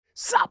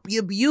Sup,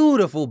 you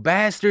beautiful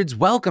bastards.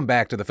 Welcome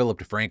back to the Philip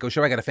DeFranco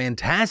Show. I got a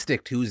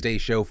fantastic Tuesday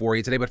show for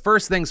you today, but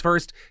first things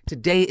first,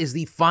 today is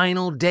the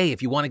final day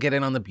if you want to get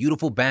in on the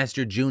beautiful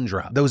bastard June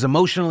drop. Those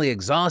emotionally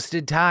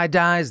exhausted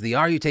tie-dyes, the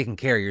are you taking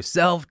care of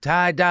yourself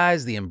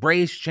tie-dyes, the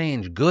embrace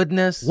change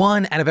goodness.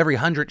 1 out of every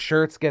 100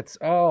 shirts gets,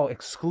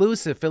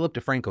 exclusive Philip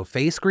DeFranco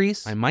face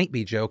grease. I might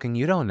be joking,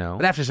 you don't know.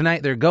 But after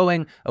tonight, they're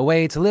going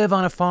away to live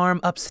on a farm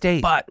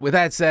upstate. But with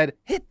that said,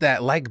 hit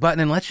that like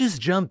button and let's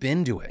just jump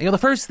into it. You know, the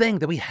first thing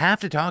that we have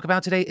to talk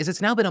about today is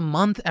it's now been a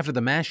month after the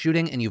mass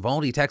shooting in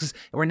Uvalde, Texas,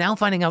 and we're now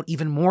finding out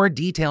even more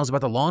details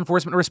about the law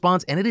enforcement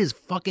response, and it is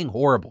fucking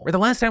horrible. Where the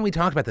last time we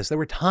talked about this, there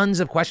were tons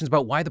of questions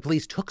about why the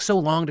police took so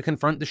long to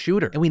confront the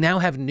shooter, and we now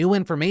have new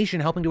information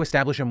helping to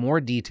establish a more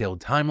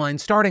detailed timeline,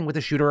 starting with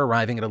the shooter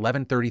arriving at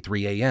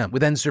 11:33 a.m.,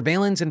 with then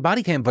surveillance and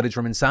body cam footage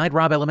from inside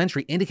Robb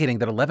Elementary indicating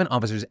that 11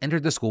 officers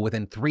entered the school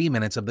within 3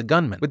 minutes of the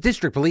gunman, with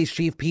District Police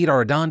Chief Pete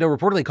Arredondo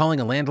reportedly calling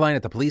a landline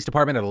at the police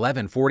department at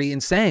 11:40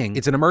 and saying,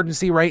 "It's an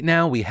emergency right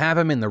now, we have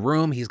him in the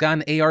room, he's got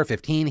an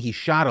AR-15, he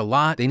shot a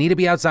lot, they need to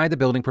be outside the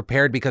building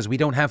prepared because we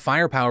don't have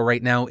firepower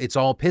right now, it's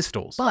all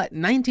pistols." But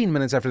 19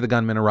 minutes after the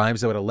gunman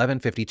arrives, though at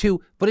 11:52,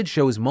 footage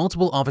shows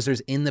multiple officers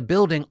in the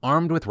building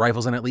armed with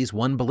rifles and at least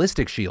one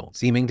ballistic shield,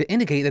 seeming to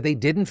indicate that they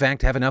did in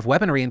fact have enough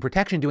weaponry and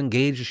protection to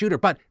engage the shooter,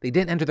 but they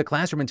didn't enter the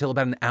classroom until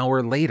about an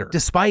hour later,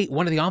 despite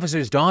one of the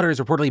officer's daughters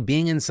reportedly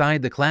being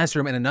inside the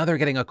classroom and another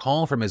getting a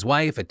call from his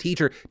wife, a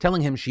teacher,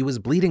 telling him she was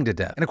bleeding to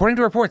death. And according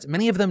to reports,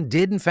 many of them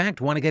did in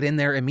fact want to get in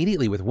there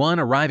immediately, with one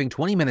arriving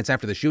 20 minutes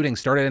after the shooting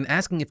started and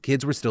asking if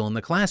kids were still in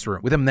the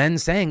classroom, with him then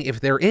saying if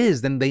there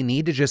is, then they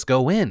need to just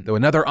go in. Though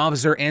another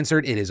officer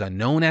answered it is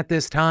unknown at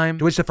this time,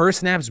 to which the first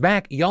snaps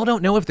back, y'all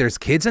don't know if there's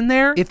kids in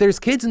there? If there's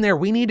kids in there,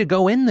 we need to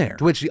go in there.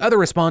 To which the other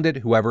responded,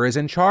 whoever is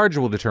in charge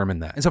will determine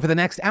that. And so for the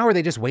next hour,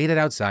 they just waited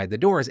outside the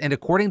doors, and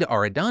according to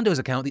Arredondo's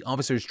account, the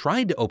officers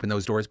tried to open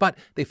those doors, but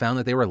they found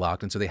that they were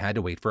locked, and so they had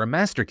to wait for a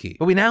master key.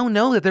 But we now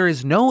know that there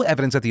is no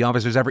evidence that the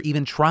officers ever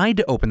even tried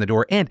to open the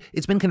door, and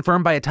it's been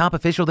confirmed by a top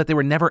official that they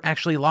were never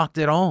actually locked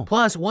at all.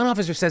 Plus, one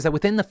officer says that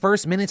within the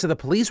first minutes of the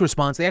police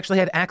response, they actually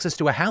had access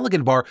to a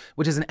Halligan bar,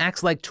 which is an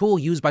axe-like tool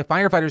used by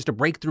firefighters to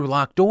break through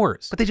locked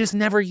doors. But they just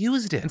never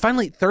used it. And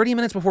finally, 30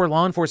 minutes before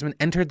law enforcement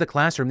entered the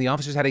classroom, the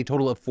officers had a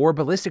total of 4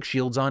 ballistic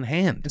shields on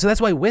hand. And so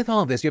that's why with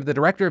all of this, you have the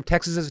director of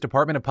Texas's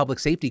Department of Public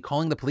Safety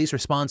calling the police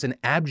response an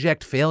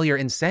abject failure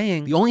and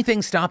saying the only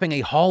thing stopping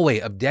a hallway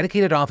of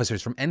dedicated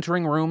officers from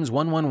entering rooms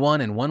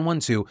 111 and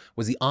 112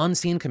 was the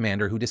on-scene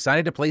commander who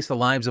decided to place the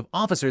lives of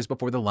officers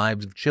before the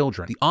lives of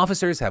children. The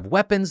officers have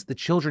weapons, the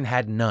children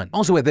had none.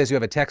 Also with this, you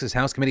have a Texas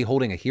House Committee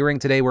holding a hearing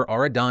today where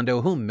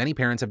Arredondo, whom many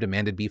parents have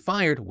demanded be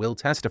fired, will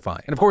testify.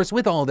 And of course,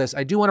 with all this,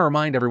 I do want to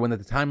remind everyone that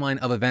the timeline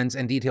of events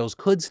and details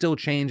could still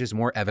change as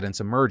more evidence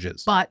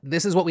emerges. But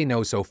this is what we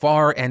know so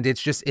far, and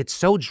it's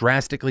so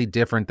drastically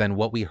different than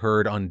what we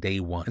heard on day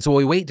one. And so while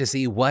we wait to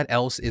see what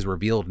else is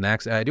revealed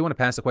next, I do want to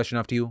pass the question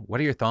off to you. What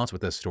are your thoughts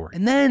with this story?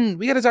 And then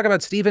we got to talk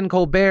about Stephen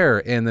Colbert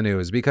in the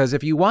news, because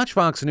if you watch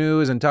Fox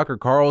News and Tucker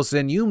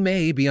Carlson, you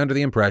may be under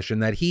the impression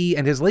that he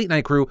and his late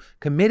night crew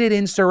committed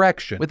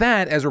insurrection. With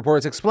that, as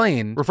reports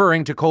explain,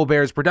 referring to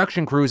Colbert's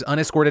production crew's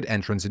unescorted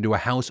entrance into a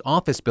House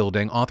office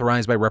building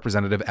authorized by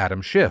Representative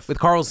Adam Schiff, with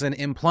Carlson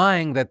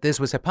implying that this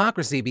was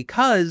hypocrisy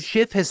because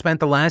Schiff has spent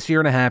the last year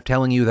and a half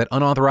telling you that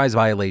unauthorized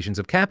violations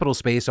of Capitol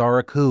space are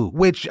a coup.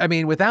 Which, I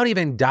mean, without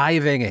even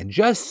diving in,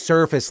 just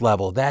surface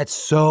level, that's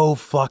so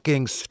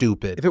fucking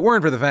stupid. If it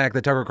weren't for the fact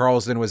that Tucker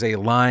Carlson was a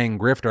lying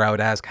grifter, I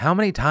would ask, how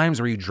many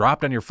times were you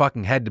dropped on your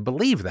fucking head to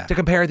believe that? To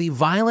compare the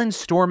violent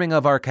storming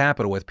of our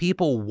Capitol with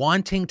people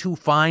wanting to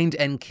find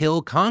and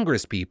kill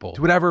Congress people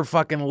to whatever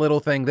fucking little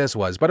thing this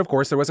was. But of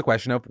course, there was a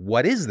question of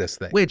what is this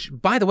thing? Which,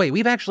 by the way,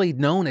 we've actually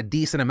known a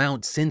decent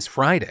amount since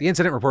Friday. The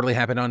incident reportedly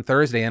happened on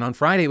Thursday, and on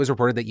Friday it was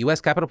reported that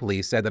U.S. Capitol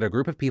Police said that a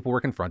group of people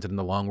were confronted in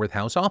the Longworth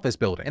House office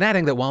building, and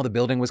adding that while the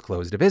building was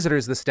closed to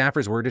visitors, the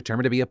staffers were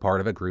determined to be a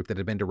part of a group that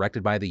had been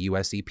directed by the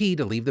USCP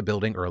to leave the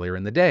building earlier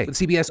in the day. With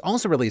CBS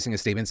also releasing a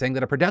statement saying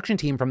that a production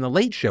team from The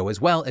Late Show,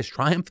 as well as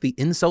Triumph the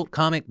Insult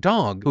Comic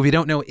Dog, who if you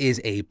don't know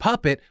is a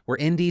puppet, were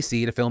in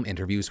D.C. to film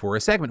interviews for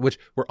a segment, which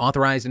were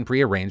authorized and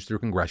prearranged through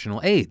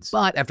congressional aides.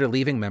 But after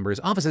leaving members'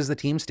 offices, the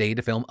team stayed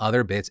to film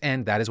other bits,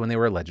 and that is when they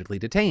were allegedly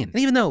detained.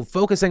 And even though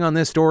focusing on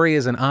this story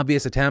is an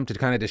obvious attempt to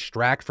kind of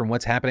distract from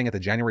what's happening at the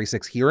January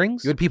 6th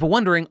hearings, you had people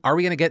wondering, are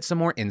we going to get some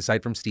more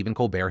insight from Stephen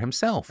Colbert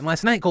himself? And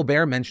last night,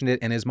 Colbert mentioned it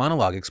in his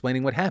monologue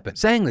explaining what happened,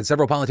 saying that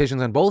several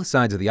politicians on both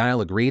sides of the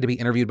aisle agreed to be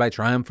interviewed by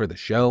Triumph for the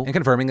show, and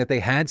confirming that they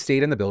had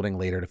stayed in the building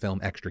later to film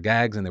extra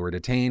gags and they were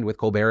detained, with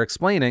Colbert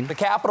explaining, "The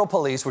Capitol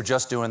Police were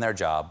just doing their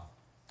job.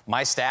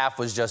 My staff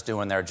was just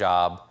doing their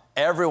job.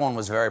 Everyone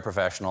was very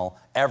professional.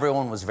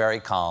 Everyone was very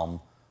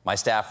calm. My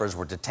staffers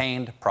were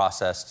detained,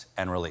 processed,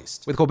 and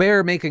released." With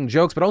Colbert making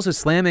jokes, but also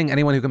slamming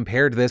anyone who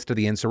compared this to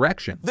the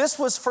insurrection. "This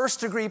was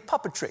first-degree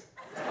puppetry.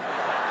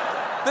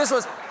 This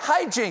was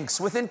hijinks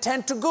with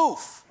intent to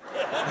goof.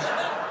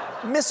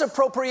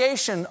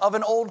 Misappropriation of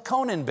an old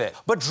Conan bit.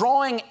 But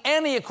drawing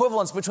any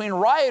equivalence between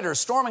rioters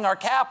storming our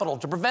Capitol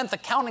to prevent the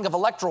counting of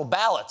electoral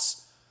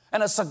ballots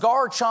And a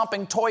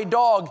cigar-chomping toy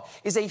dog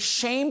is a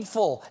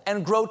shameful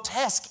and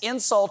grotesque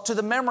insult to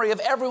the memory of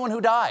everyone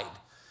who died.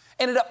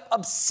 And it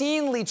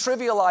obscenely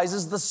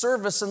trivializes the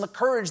service and the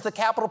courage the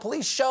Capitol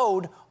Police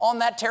showed on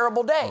that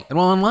terrible day. And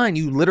while online,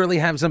 you literally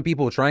have some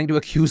people trying to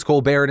accuse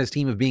Colbert and his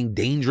team of being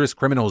dangerous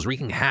criminals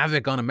wreaking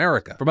havoc on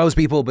America. For most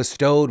people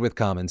bestowed with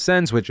common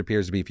sense, which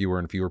appears to be fewer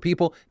and fewer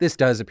people, this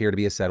does appear to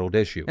be a settled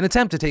issue. An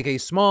attempt to take a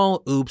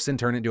small oops and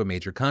turn it into a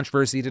major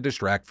controversy to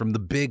distract from the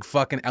big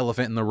fucking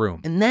elephant in the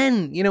room. And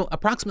then,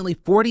 approximately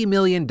 40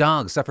 million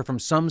dogs suffer from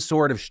some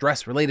sort of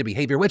stress-related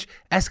behavior, which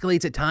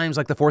escalates at times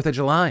like the 4th of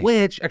July,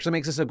 which actually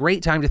makes this a great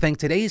time to thank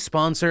today's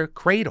sponsor,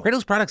 Cradle.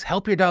 Cradle's products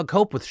help your dog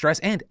cope with stress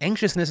and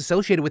anxiousness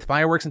associated with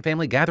fireworks and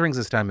family gatherings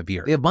this time of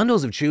year. They have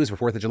bundles of chews for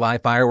 4th of July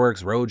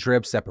fireworks, road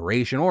trips,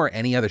 separation, or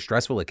any other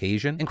stressful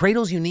occasion. And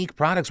Cradle's unique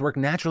products work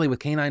naturally with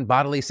canine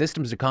bodily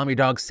systems to calm your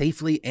dog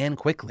safely and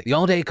quickly. The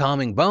all-day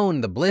calming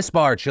bone, the Bliss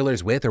Bar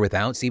chillers with or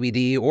without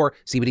CBD, or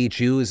CBD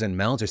chews and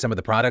melts are some of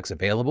the products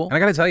available. And I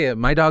gotta tell you,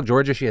 my dog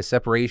Georgia, she has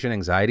separation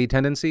anxiety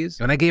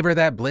tendencies. When I gave her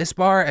that Bliss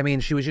Bar,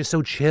 she was just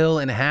so chill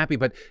and happy,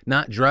 but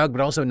not drugged,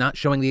 but also not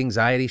showing the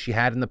anxiety she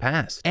had in the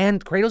past.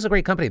 And Cradle's a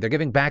great company. They're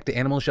giving back to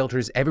animal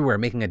shelters everywhere,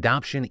 making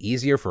adoption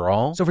easier for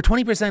all. So for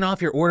 20%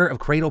 off your order of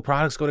Cradle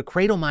products, go to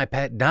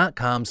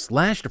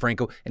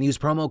cradlemypet.com/DeFranco and use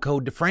promo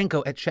code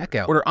DeFranco at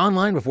checkout. Order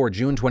online before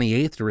June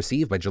 28th to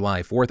receive by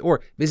July 4th,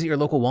 or visit your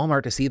local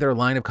Walmart to see their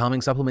line of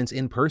calming supplements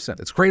in person.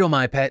 That's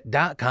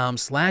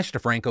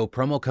cradlemypet.com/DeFranco,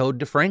 promo code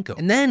DeFranco.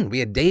 And then we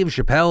had Dave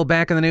Chappelle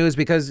back in the news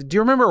because do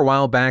you remember a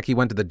while back he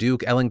went to the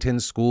Duke Ellington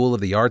School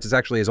of the Arts? It's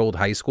actually his old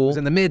high school. It was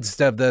in the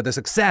midst of the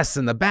success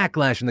and the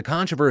backlash and the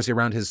controversy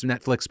around his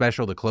Netflix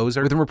special, The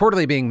Closer, with him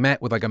reportedly being met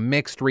with like a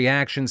mixed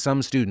reaction,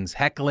 some students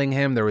heckling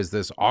him. There was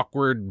this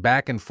awkward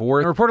back and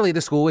forth. And reportedly,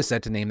 the school was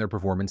set to name their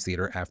performance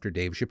theater after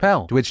Dave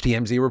Chappelle, to which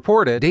TMZ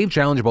reported Dave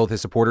challenged both his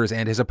supporters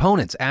and his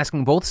opponents,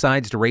 asking both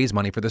sides to raise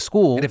money for the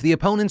school, and if the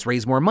opponents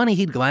raised more money,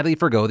 he'd gladly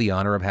forgo the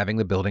honor of having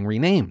the building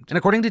renamed. And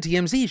according to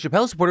TMZ,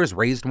 Chappelle's supporters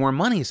raised more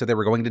money, so they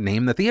were going to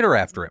name the theater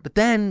after him. But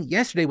then,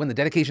 yesterday, when the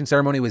dedication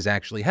ceremony was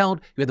actually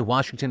held, you had the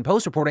Washington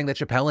Post reporting that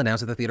Chappelle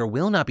announced that the theater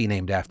will not be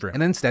named after him,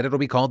 and instead it'll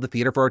be called the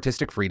Theater for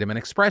Artistic Freedom and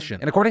Expression.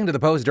 And according to the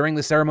Post, during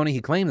the ceremony,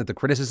 he claimed that the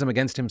criticism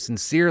against him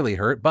sincerely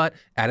hurt, but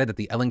added that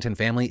the Ellington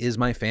family is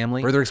my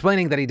family, further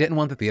explaining that he didn't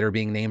want the theater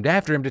being named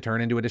after him to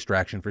turn into a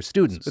distraction for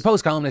students. The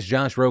Post columnist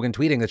Josh Rogan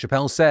tweeting that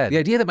Chappelle said, "The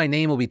idea that my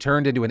name will be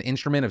turned into an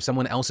instrument of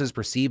someone else's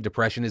perceived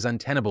oppression is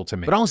untenable to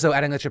me," but also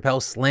adding that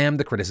Chappelle slammed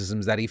the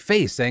criticisms that he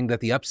faced, saying that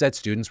the upset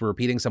students were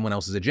repeating someone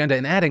else's agenda,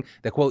 and adding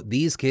that, quote,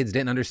 "these kids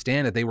didn't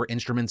understand that they were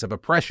instruments of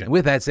oppression."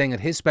 With that, saying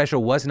that his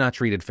special was not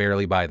treated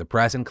fairly by the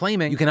press, and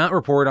claiming you cannot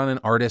report on an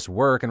artist's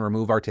work and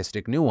remove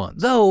artistic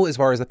nuance. Though, as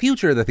far as the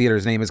future of the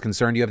theater's name is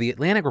concerned, you have The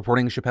Atlantic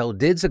reporting Chappelle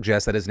did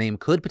suggest that his name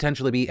could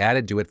potentially be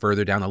added to it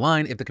further down the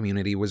line if the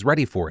community was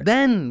ready for it.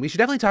 Then, we should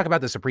definitely talk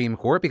about the Supreme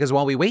Court, because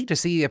while we wait to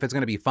see if it's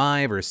going to be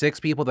 5 or 6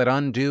 people that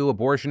undo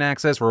abortion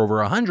access for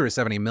over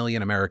 170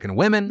 million American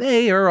women,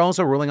 they are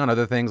also ruling on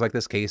other things like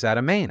this case out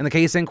of Maine. And the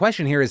case in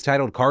question here is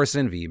titled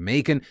Carson v.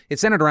 Macon.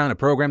 It's centered around a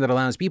program that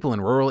allows people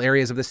in rural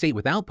areas of the state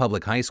without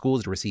public high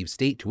schools to receive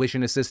state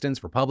tuition assistance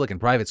for public and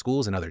private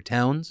schools in other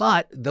towns,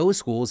 but those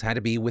schools had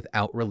to be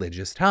without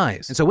religious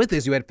ties. And so with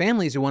this, you had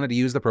families who wanted to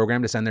use the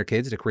program to send their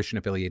kids to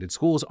Christian-affiliated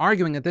schools,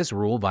 arguing that this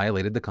rule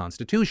violated the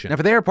Constitution. Now,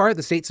 for their part,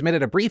 the state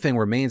submitted a briefing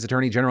where Maine's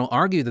Attorney General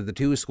argued that the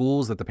 2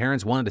 schools that the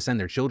parents wanted to send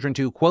their children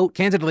to, quote,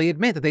 candidly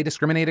admit that they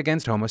discriminate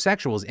against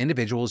homosexuals,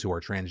 individuals who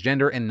are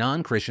transgender, and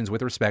non-Christians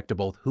with respect to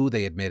both who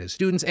they admit as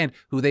students and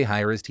who they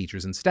hire as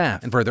teachers and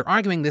staff. And further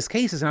arguing, this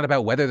case is not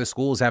about whether the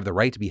schools have the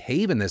right to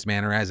behave in this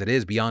manner, as it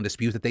is beyond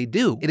dispute that they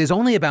do. It is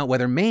only about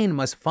whether Maine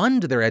must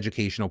fund their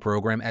educational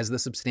program as the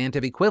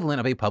substantive equivalent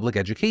of a public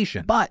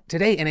education. But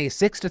today, in a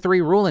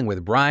 6-3 ruling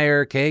with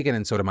Breyer, Kagan,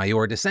 and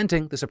Sotomayor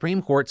dissenting, the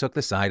Supreme Court took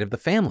the side of the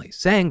families,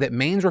 saying that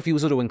Maine's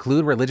refusal to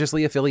include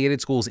religiously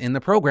affiliated schools in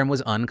the program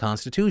was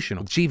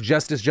unconstitutional. Chief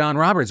Justice John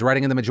Roberts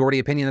writing in the majority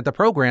opinion that the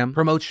program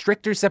promotes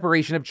stricter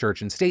separation of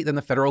church and state than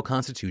the federal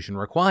Constitution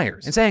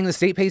requires, and saying the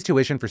state pays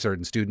tuition for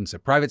certain students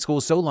at private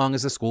schools so long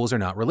as the schools are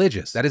not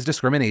religious. That is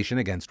discrimination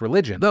against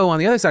religion. Though on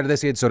the other side of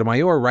this, he had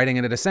Sotomayor writing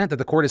in a dissent that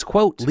the court is,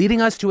 quote,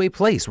 leading us to a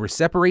place where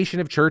separation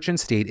of church and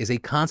state is a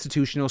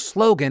constitutional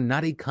slogan,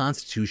 not a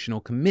constitutional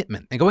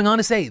commitment. And going on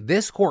to say,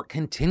 this court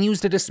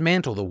continues to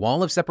dismantle the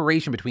wall of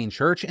separation between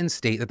church and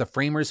state that the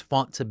framers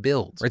fought to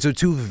build. Right, so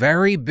 2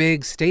 very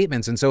big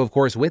statements. And so, of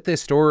course, with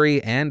this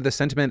story and the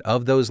sentiment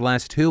of those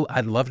last 2,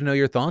 I'd love to know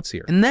your thoughts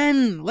here. And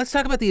then let's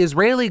talk about the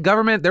Israeli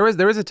government. There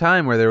was a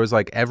time where there was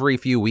like every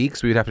few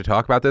weeks we would have to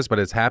talk about this, but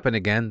it's happened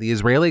again. The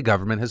Israeli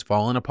government has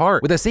fallen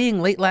apart. With us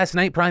seeing late last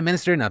night, Prime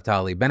Minister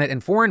Naftali Bennett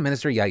and Foreign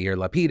Minister Yair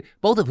Lapid,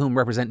 both of whom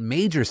represent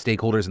major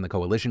stakeholders in the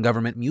coalition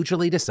government,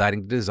 mutually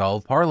deciding to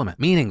dissolve parliament. parliament,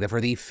 meaning that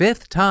for the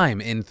 5th time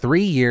in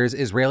 3 years,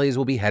 Israelis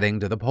will be heading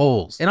to the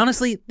polls. And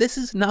honestly, this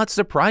is not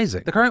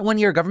surprising. The current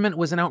one-year government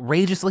was an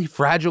outrageously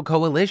fragile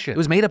coalition. It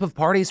was made up of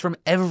parties from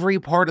every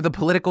part of the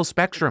political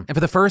spectrum, and for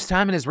the first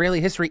time in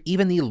Israeli history,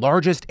 even the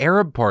largest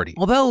Arab party.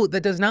 Although,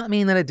 that does not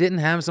mean that it didn't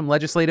have some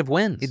legislative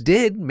wins. It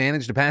did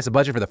manage to pass a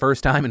budget for the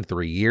first time in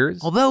 3 years,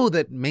 although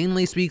that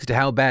mainly speaks to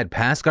how bad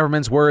past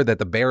governments were, that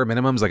the bare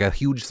minimum's like a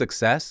huge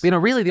success. But, you know,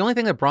 really, the only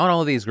thing that brought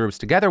all of these groups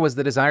together was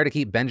the desire to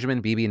keep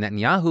Benjamin Bibi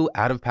Netanyahu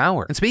out of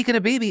power. And speaking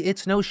of Bibi,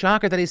 it's no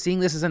shocker that he's seeing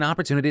this as an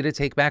opportunity to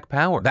take back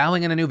power,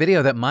 vowing in a new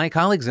video that my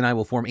colleagues and I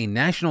will form a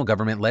national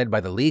government led by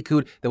the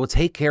Likud that will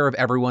take care of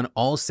everyone,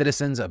 all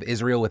citizens of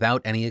Israel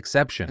without any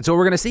exception. And so what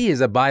we're going to see is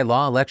that by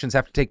law, elections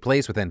have to take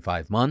place within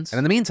 5 months. And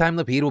in the meantime,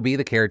 Lapid will be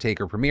the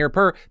caretaker premier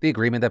per the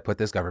agreement that put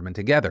this government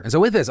together. And so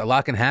with this, a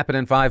lot can happen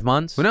in 5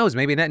 months. Who knows,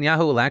 maybe Netanyahu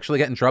will actually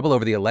get in trouble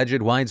over the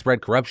alleged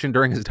widespread corruption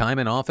during his time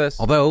in office.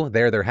 Although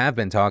there have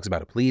been talks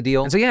about a plea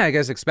deal. And so yeah, I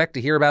guess expect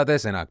to hear about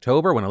this in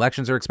October when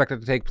elections are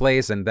expected to take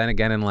place, and then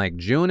again in like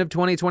June of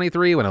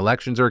 2023 when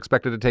elections are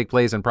expected to take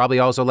place, and probably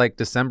also like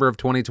December of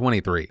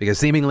 2023, because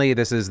seemingly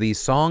this is the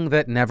song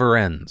that never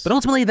ends. But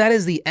ultimately, that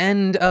is the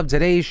end of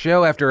today's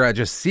show. After a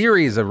just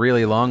series of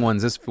really long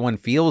ones, this one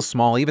feels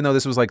small, even though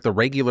this was like the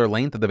regular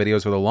length of the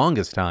videos for the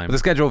longest time. But the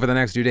schedule for the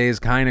next 2 days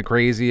kind of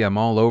crazy. I'm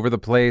all over the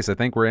place. I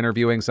think we're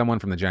interviewing someone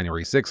from the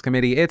January 6th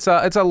committee. It's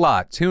a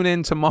lot. Tune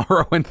in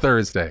tomorrow and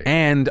Thursday.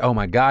 And oh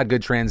my God,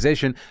 good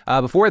transition.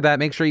 Before that,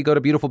 make sure you go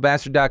to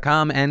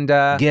beautifulbastard.com and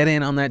get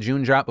in on that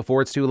June drop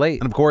before it's too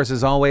late. And of course,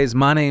 as always,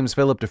 my name's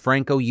Philip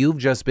DeFranco. You've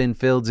just been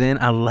filled in.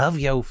 I love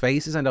yo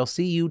faces, and I'll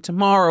see you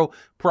tomorrow,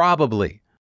 probably.